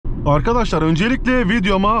Arkadaşlar öncelikle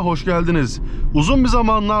videoma hoş geldiniz. Uzun bir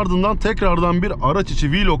zamanın ardından tekrardan bir araç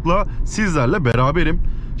içi vlogla sizlerle beraberim.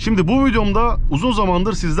 Şimdi bu videomda uzun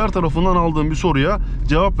zamandır sizler tarafından aldığım bir soruya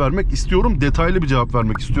cevap vermek istiyorum. Detaylı bir cevap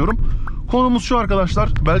vermek istiyorum. Konumuz şu arkadaşlar.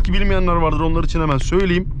 Belki bilmeyenler vardır, onlar için hemen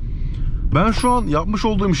söyleyeyim. Ben şu an yapmış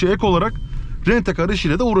olduğum işe ek olarak rent-a-car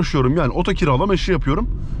işiyle de uğraşıyorum. Yani oto kiralama işi yapıyorum.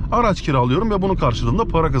 Araç kiralıyorum ve bunun karşılığında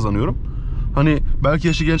para kazanıyorum. Hani belki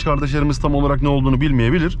yaşı genç kardeşlerimiz tam olarak ne olduğunu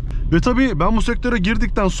bilmeyebilir. Ve tabii ben bu sektöre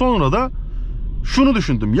girdikten sonra da şunu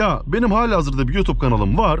düşündüm. Ya benim halihazırda bir YouTube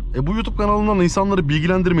kanalım var. Bu YouTube kanalından da insanları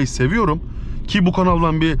bilgilendirmeyi seviyorum. Ki bu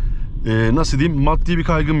kanaldan bir nasıl diyeyim, maddi bir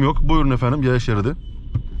kaygım yok. Buyurun efendim, yaya şeridi.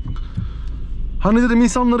 Hani dedim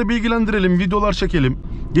insanları bilgilendirelim, videolar çekelim.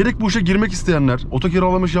 Gerek bu işe girmek isteyenler, oto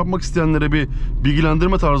kiralama işi yapmak isteyenlere bir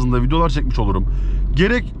bilgilendirme tarzında videolar çekmiş olurum.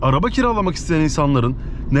 Gerek araba kiralamak isteyen insanların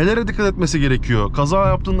nelere dikkat etmesi gerekiyor, kaza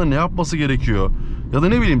yaptığında ne yapması gerekiyor ya da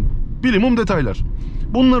ne bileyim bilimum detaylar.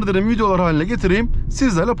 Bunları dedim videolar haline getireyim,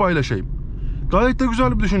 sizlerle paylaşayım. Gayet de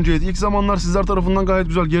güzel bir düşünceydi. İlk zamanlar sizler tarafından gayet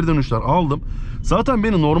güzel geri dönüşler aldım. Zaten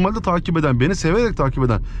beni normalde takip eden, beni severek takip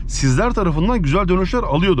eden sizler tarafından güzel dönüşler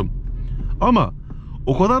alıyordum. Ama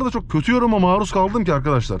o kadar da çok kötü yoruma maruz kaldım ki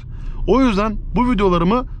arkadaşlar. O yüzden bu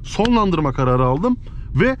videolarımı sonlandırma kararı aldım.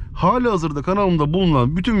 Ve halihazırda kanalımda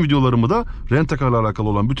bulunan bütün videolarımı da, rent-a-car ile alakalı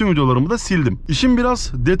olan bütün videolarımı da sildim. İşin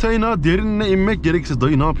biraz detayına, derinine inmek gerekirse...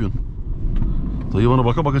 Dayı ne yapıyorsun? Dayı bana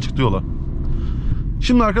baka baka çıktı yola.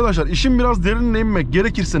 Şimdi arkadaşlar işin biraz derinine inmek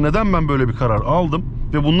gerekirse neden ben böyle bir karar aldım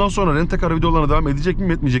ve bundan sonra rent-a-car videolarına devam edecek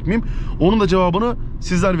miyim, etmeyecek miyim? Onun da cevabını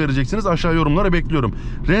sizler vereceksiniz. Aşağı yorumlara bekliyorum.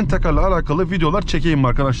 Rent-a-car ile alakalı videolar çekeyim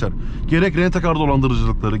arkadaşlar. Gerek rent-a-car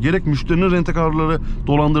dolandırıcılıkları, gerek müşterinin rent-a-car'ları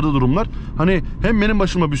dolandırdığı durumlar. Hani hem benim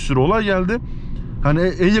başıma bir sürü olay geldi. Hani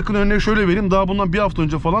en yakın örneği şöyle vereyim. Daha bundan bir hafta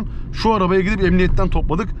önce falan şu arabaya gidip emniyetten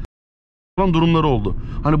topladık falan durumları oldu.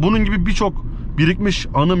 Hani bunun gibi birçok birikmiş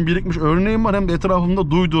anım, birikmiş örneğim var. Hem de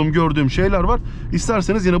etrafımda duyduğum, gördüğüm şeyler var.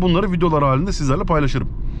 İsterseniz yine bunları videolar halinde sizlerle paylaşırım.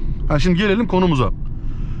 Şimdi gelelim konumuza.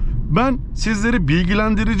 Ben sizleri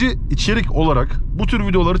bilgilendirici içerik olarak bu tür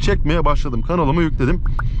videoları çekmeye başladım. Kanalıma yükledim.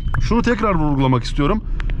 Şunu tekrar vurgulamak istiyorum.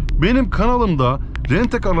 Benim kanalımda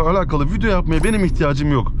rent-a-car'la alakalı video yapmaya benim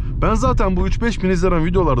ihtiyacım yok. Ben zaten bu 3-5 bin izlenen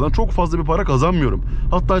videolardan çok fazla bir para kazanmıyorum.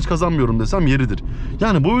 Hatta hiç kazanmıyorum desem yeridir.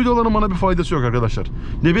 Yani bu videoların bana bir faydası yok arkadaşlar.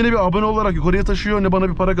 Ne beni bir abone olarak yukarıya taşıyor, ne bana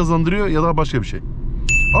bir para kazandırıyor ya da başka bir şey.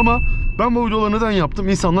 Ama ben bu videoları neden yaptım?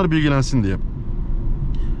 İnsanlar bilgilensin diye.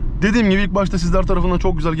 Dediğim gibi ilk başta sizler tarafından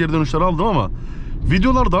çok güzel geri dönüşler aldım ama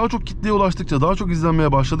videolar daha çok kitleye ulaştıkça, daha çok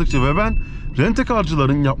izlenmeye başladıkça ve ben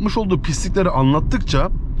rent-a-car'cıların yapmış olduğu pislikleri anlattıkça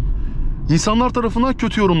İnsanlar tarafından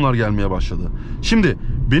kötü yorumlar gelmeye başladı. Şimdi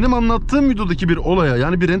benim anlattığım videodaki bir olaya,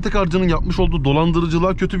 yani bir rent-a-car'cının yapmış olduğu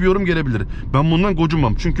dolandırıcılığa kötü bir yorum gelebilir. Ben bundan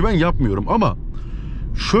gocunmam çünkü ben yapmıyorum ama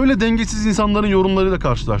şöyle dengesiz insanların yorumlarıyla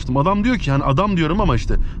karşılaştım. Adam diyor ki, hani adam diyorum ama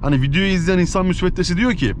işte hani videoyu izleyen insan müsveddesi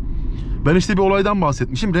diyor ki ben işte bir olaydan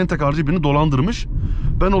bahsetmişim, rent-a-car'cı birini dolandırmış.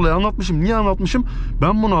 Ben olayı anlatmışım. Niye anlatmışım?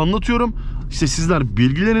 Ben bunu anlatıyorum. İşte sizler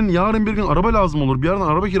bilgilenin, yarın bir gün araba lazım olur, bir yerden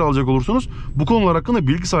araba kiralayacak olursunuz. Bu konular hakkında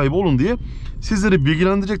bilgi sahibi olun diye sizleri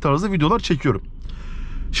bilgilendirecek tarzda videolar çekiyorum.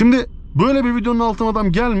 Şimdi böyle bir videonun altına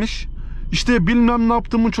adam gelmiş. İşte bilmem ne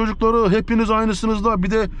yaptığımın çocukları, hepiniz aynısınız da,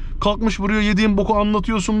 bir de kalkmış buraya yediğim boku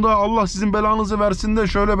anlatıyorsun da, Allah sizin belanızı versin de,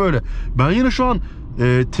 şöyle böyle. Ben yine şu an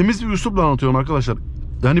temiz bir üslupla anlatıyorum arkadaşlar.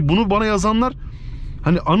 Yani bunu bana yazanlar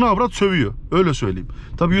hani ana avrat sövüyor. Öyle söyleyeyim.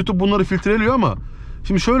 Tabii YouTube bunları filtreliyor ama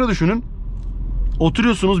şimdi şöyle düşünün.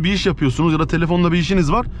 Oturuyorsunuz, bir iş yapıyorsunuz ya da telefonda bir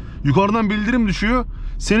işiniz var. Yukarıdan bildirim düşüyor.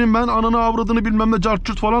 Senin ben ananı avradını bilmem ne cart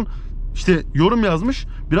curt falan işte yorum yazmış.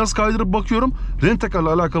 Biraz kaydırıp bakıyorum. Rent-a-car ile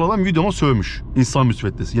alakalı olan videoma sövmüş. İnsan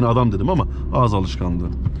müsveddesi. Yine adam dedim ama ağız alışkanlığı.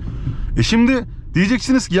 Şimdi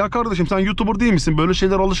diyeceksiniz ki ya kardeşim sen YouTuber değil misin? Böyle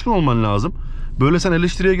şeyler alışkın olman lazım. Böyle sen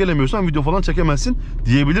eleştiriye gelemiyorsan video falan çekemezsin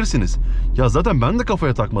diyebilirsiniz. Ya zaten ben de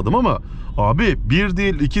kafaya takmadım ama abi 1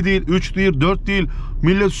 değil, 2 değil, 3 değil, 4 değil.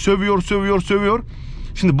 Millet sövüyor.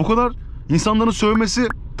 Şimdi bu kadar insanların sövmesi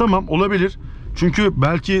tamam olabilir. Çünkü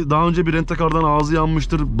belki daha önce bir rent-a-car'dan ağzı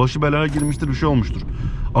yanmıştır, başı belaya girmiştir, bir şey olmuştur.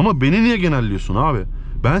 Ama beni niye genelliyorsun abi?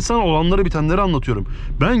 Ben sana olanları bitenleri anlatıyorum.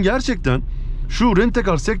 Ben gerçekten şu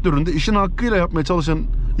rent-a-car sektöründe işin hakkıyla yapmaya çalışan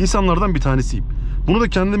insanlardan bir tanesiyim. Bunu da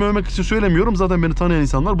kendimi övmek için söylemiyorum. Zaten beni tanıyan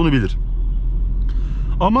insanlar bunu bilir.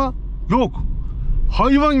 Ama yok.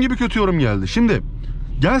 Hayvan gibi kötü yorum geldi. Şimdi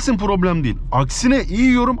gelsin, problem değil. Aksine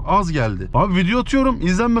iyi yorum az geldi. Abi video atıyorum,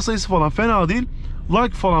 izlenme sayısı falan fena değil.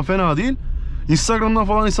 Like falan fena değil. Instagram'dan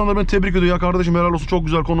falan insanlar beni tebrik ediyor. Ya kardeşim helal olsun, çok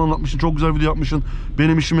güzel konu anlatmışsın, çok güzel video yapmışsın,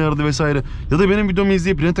 benim işime yaradı vesaire. Ya da benim videomu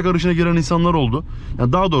izleyip rent-a-car işine giren insanlar oldu.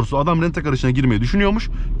 Yani daha doğrusu adam rent-a-car işine girmeyi düşünüyormuş.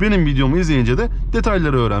 Benim videomu izleyince de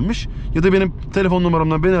detayları öğrenmiş. Ya da benim telefon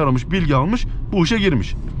numaramdan beni aramış, bilgi almış, bu işe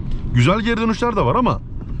girmiş. Güzel geri dönüşler de var ama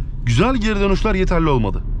güzel geri dönüşler yeterli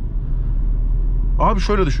olmadı. Abi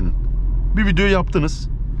şöyle düşünün. Bir video yaptınız.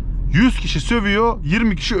 100 kişi sövüyor,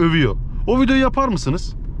 20 kişi övüyor. O videoyu yapar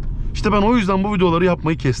mısınız? İşte ben o yüzden bu videoları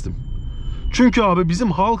yapmayı kestim. Çünkü abi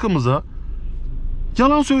bizim halkımıza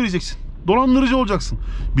yalan söyleyeceksin. Dolandırıcı olacaksın.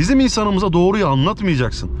 Bizim insanımıza doğruyu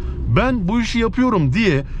anlatmayacaksın. Ben bu işi yapıyorum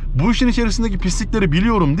diye, bu işin içerisindeki pislikleri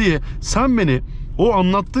biliyorum diye sen beni o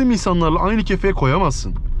anlattığım insanlarla aynı kefeye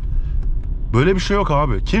koyamazsın. Böyle bir şey yok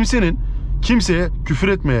abi. Kimsenin kimseye küfür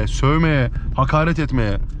etmeye, sövmeye, hakaret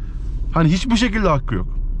etmeye hani hiçbir şekilde hakkı yok.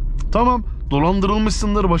 Tamam,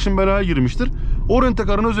 dolandırılmışsındır, başın belaya girmiştir. O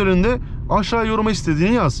rent-a-car'ın özelinde aşağı yoruma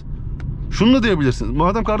istediğini yaz. Şunu da diyebilirsin.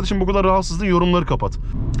 Madem kardeşim bu kadar rahatsızdın, yorumları kapat.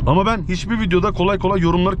 Ama ben hiçbir videoda kolay kolay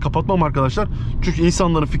yorumları kapatmam arkadaşlar. Çünkü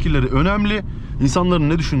insanların fikirleri önemli. İnsanların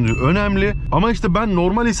ne düşündüğü önemli. Ama işte ben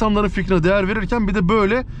normal insanların fikrine değer verirken bir de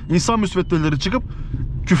böyle insan müsveddeleri çıkıp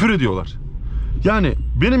küfür ediyorlar. Yani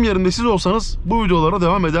benim yerimde siz olsanız bu videolara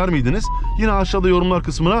devam eder miydiniz? Yine aşağıda yorumlar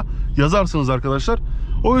kısmına yazarsınız arkadaşlar.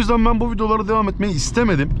 O yüzden ben bu videolara devam etmeyi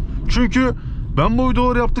istemedim. Çünkü ben bu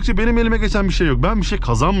videoları yaptıkça benim elime geçen bir şey yok. Ben bir şey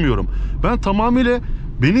kazanmıyorum. Ben tamamıyla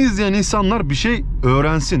beni izleyen insanlar bir şey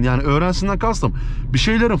öğrensin. Yani öğrensinden kastım bir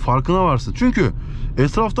şeylerin farkına varsın. Çünkü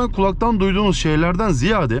etraftan kulaktan duyduğunuz şeylerden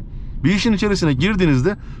ziyade bir işin içerisine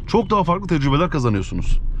girdiğinizde çok daha farklı tecrübeler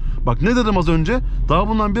kazanıyorsunuz. Bak ne dedim az önce? Daha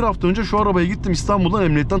bundan bir hafta önce şu arabaya gittim, İstanbul'dan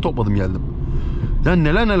emniyetten topladım geldim. Yani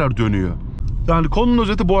neler neler dönüyor. Yani konunun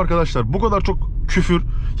özeti bu arkadaşlar. Bu kadar çok küfür.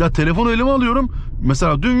 Ya telefonu elime alıyorum.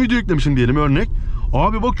 Mesela dün video yüklemişim diyelim örnek.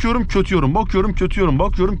 Abi bakıyorum kötü yorum, bakıyorum kötü yorum,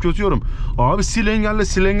 bakıyorum kötü yorum. Abi sil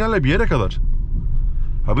engelle bir yere kadar.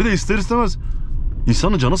 Ha bir de ister istemez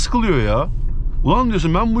insanın canı sıkılıyor ya. Ulan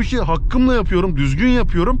diyorsun ben bu işi hakkımla yapıyorum, düzgün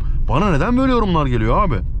yapıyorum. Bana neden böyle yorumlar geliyor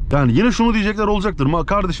abi? Yani yine şunu diyecekler olacaktır.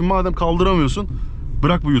 Kardeşim madem kaldıramıyorsun,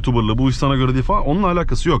 bırak bu YouTuber'lığı, bu iş sana göre değil falan. Onunla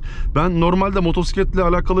alakası yok. Ben normalde motosikletle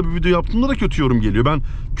alakalı bir video yaptığımda da kötü yorum geliyor. Ben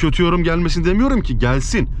kötü yorum gelmesin demiyorum ki,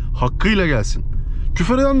 gelsin. Hakkıyla gelsin.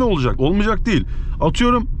 Küfür eden ne olacak? Olmayacak değil.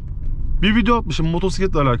 Atıyorum bir video atmışım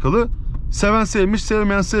motosikletle alakalı. Seven sevmiş,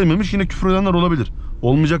 sevmeyen sevmemiş. Yine küfür edenler olabilir.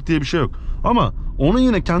 Olmayacak diye bir şey yok. Ama onun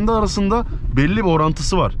yine kendi arasında belli bir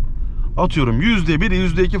orantısı var. Atıyorum %1,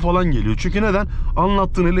 %2 falan geliyor. Çünkü neden?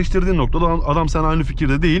 Anlattığın, eleştirdiğin noktada adam sen aynı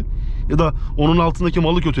fikirde değil. Ya da onun altındaki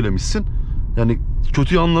malı kötülemişsin. Yani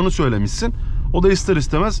kötü yanlarını söylemişsin. O da ister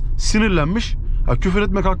istemez sinirlenmiş. Ha, küfür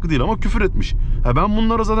etmek hakkı değil ama küfür etmiş. Ha, ben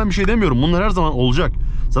bunlara zaten bir şey demiyorum. Bunlar her zaman olacak.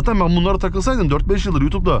 Zaten ben bunlara takılsaydım 4-5 yıldır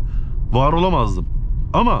YouTube'da var olamazdım.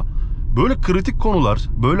 Ama böyle kritik konular,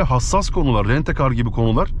 böyle hassas konular, rent-a-car gibi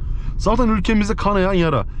konular zaten ülkemizde kanayan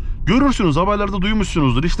yara. Görürsünüz, haberlerde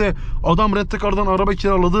duymuşsunuzdur. İşte adam rent-a-car'dan araba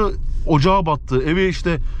kiraladı, ocağa battı. Evi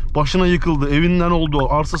işte başına yıkıldı, evinden oldu,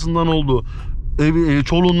 arsasından oldu,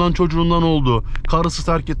 çoluğundan çocuğundan oldu, karısı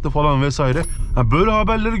terk etti falan vesaire. Ha, böyle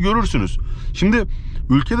haberleri görürsünüz. Şimdi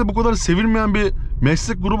ülkede bu kadar sevilmeyen bir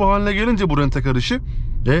meslek grubu haline gelince bu rent-a-car işi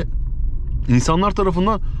insanlar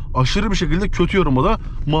tarafından aşırı bir şekilde kötü yoruma da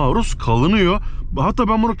maruz kalınıyor. Hatta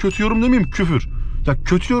ben bunu kötü yorum demeyeyim, küfür. Ya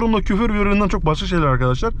kötü yorumla küfür birbirinden çok başka şeyler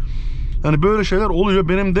arkadaşlar. Yani böyle şeyler oluyor.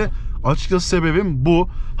 Benim de açıkçası sebebim bu.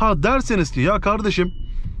 Ha derseniz ki ya kardeşim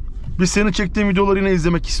biz senin çektiğin videoları yine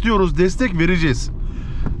izlemek istiyoruz, destek vereceğiz.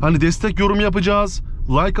 Hani destek yorum yapacağız,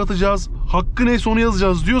 like atacağız, hakkı neyse onu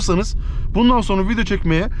yazacağız diyorsanız bundan sonra video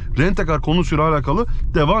çekmeye rent-a-car konusuyla alakalı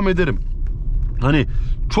devam ederim. Hani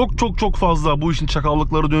çok fazla bu işin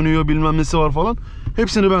çakallıkları dönüyor, bilmem nesi var falan.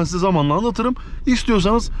 Hepsini ben size zamanla anlatırım.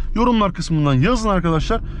 İstiyorsanız yorumlar kısmından yazın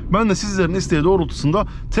arkadaşlar. Ben de sizlerin isteği doğrultusunda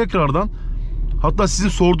tekrardan, hatta sizin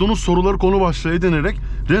sorduğunuz soruları konu başlığı edinerek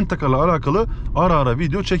rent-a-car'la alakalı ara ara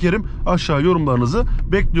video çekerim. Aşağı yorumlarınızı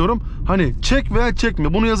bekliyorum. Hani çek veya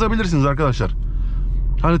çekme bunu yazabilirsiniz arkadaşlar.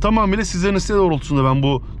 Hani tamamıyla sizlerin isteği doğrultusunda ben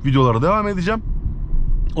bu videolara devam edeceğim.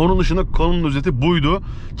 Onun dışında konunun özeti buydu.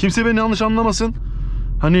 Kimse beni yanlış anlamasın.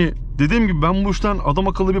 Hani dediğim gibi ben bu işten adam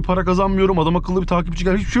akıllı bir para kazanmıyorum. Adam akıllı bir takipçi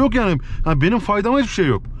gel, hiçbir şey yok yani. Benim faydama hiçbir şey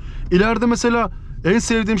yok. İleride mesela en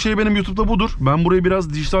sevdiğim şey benim YouTube'da budur. Ben burayı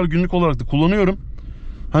biraz dijital günlük olarak da kullanıyorum.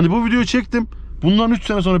 Hani bu videoyu çektim. Bundan 3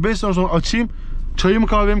 sene sonra 5 sene sonra açayım. Çayımı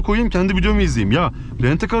kahvemi koyayım, kendi videomu izleyeyim. Ya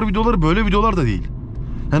rent-a-car videoları böyle videolar da değil.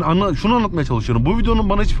 Yani şunu anlatmaya çalışıyorum. Bu videonun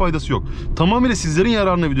bana hiç faydası yok. Tamamıyla sizlerin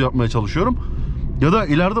yararına video yapmaya çalışıyorum. Ya da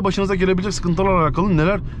ileride başınıza gelebilecek sıkıntılarla alakalı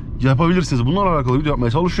neler yapabilirsiniz, bunlarla alakalı video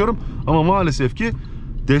yapmaya çalışıyorum. Ama maalesef ki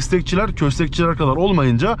destekçiler köstekçiler kadar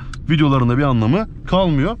olmayınca videolarında bir anlamı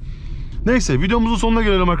kalmıyor. Neyse, videomuzun sonuna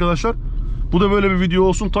gelelim arkadaşlar. Bu da böyle bir video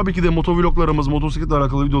olsun. Tabii ki de motovloglarımız, motosikletle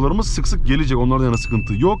alakalı videolarımız sık sık gelecek. Onlarda yana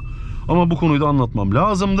sıkıntı yok. Ama bu konuyu da anlatmam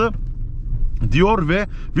lazımdı diyor ve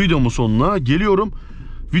videomun sonuna geliyorum.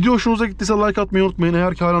 Video hoşunuza gittiyse like atmayı unutmayın.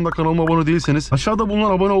 Eğer ki halen de kanalıma abone değilseniz aşağıda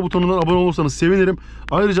bulunan abone ol butonundan abone olursanız sevinirim.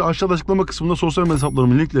 Ayrıca aşağıda açıklama kısmında sosyal medya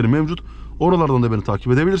hesaplarımın linkleri mevcut. Oralardan da beni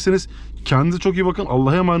takip edebilirsiniz. Kendinize çok iyi bakın.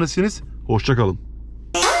 Allah'a emanetsiniz. Hoşça kalın.